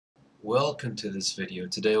Welcome to this video.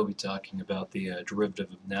 Today we'll be talking about the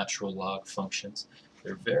derivative of natural log functions.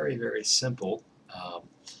 They're very simple,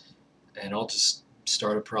 and I'll just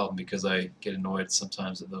start a problem because I get annoyed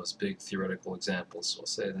sometimes at those big theoretical examples. So I'll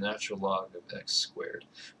say the natural log of x squared.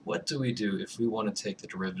 What do we do if we want to take the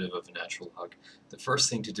derivative of a natural log? The first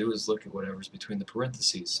thing to do is look at whatever's between the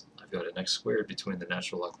parentheses. I've got an x squared between the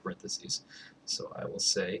natural log parentheses. So I will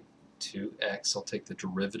say 2x, I'll take the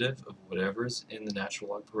derivative of whatever's in the natural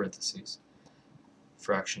log parentheses,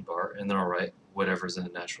 fraction bar, and then I'll write whatever's in the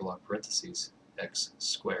natural log parentheses, x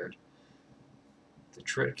squared. The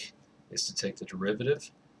trick is to take the derivative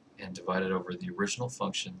and divide it over the original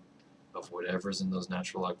function of whatever's in those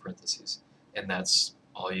natural log parentheses. And that's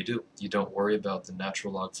all you do. You don't worry about the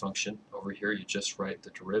natural log function over here, you just write the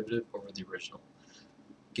derivative over the original.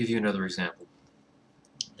 I'll give you another example.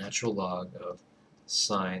 Natural log of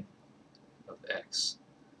sine of x.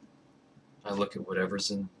 I look at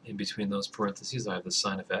whatever's in between those parentheses. I have the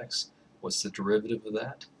sine of x. What's the derivative of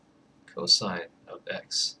that? Cosine of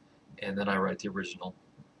x. And then I write the original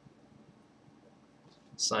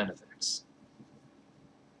sine of x.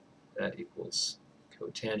 That equals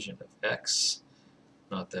cotangent of x.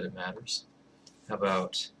 Not that it matters. How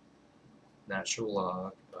about natural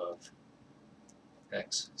log of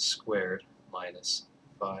x squared minus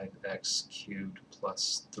 5x cubed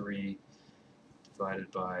plus 3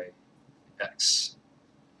 divided by x.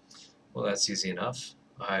 Well, that's easy enough.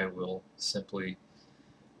 I will simply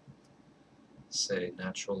say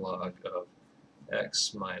natural log of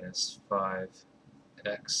x minus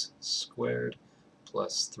 5x squared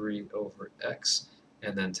plus 3 over x,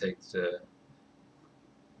 and then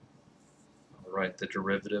I'll write the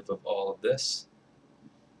derivative of all of this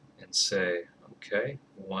and say, okay,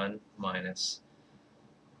 1 minus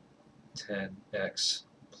 10x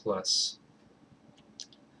plus,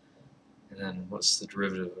 and then what's the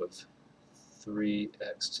derivative of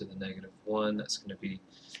 3x to the negative 1? That's going to be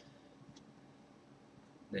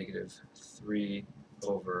negative 3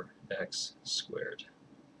 over x squared.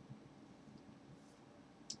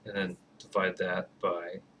 And then divide that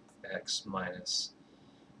by x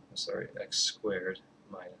squared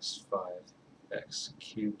minus 5x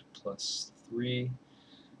cubed plus 3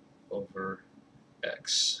 over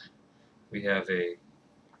x. We have a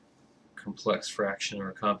complex fraction or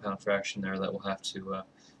a compound fraction there that we'll have to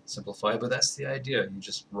simplify, but that's the idea. You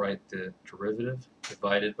just write the derivative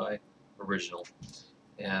divided by original,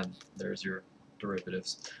 and there's your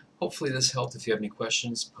derivatives. Hopefully this helped. If you have any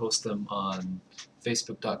questions, post them on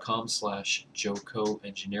facebook.com/Joko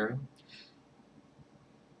Engineering,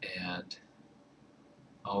 and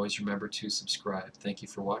always remember to subscribe. Thank you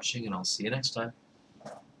for watching, and I'll see you next time.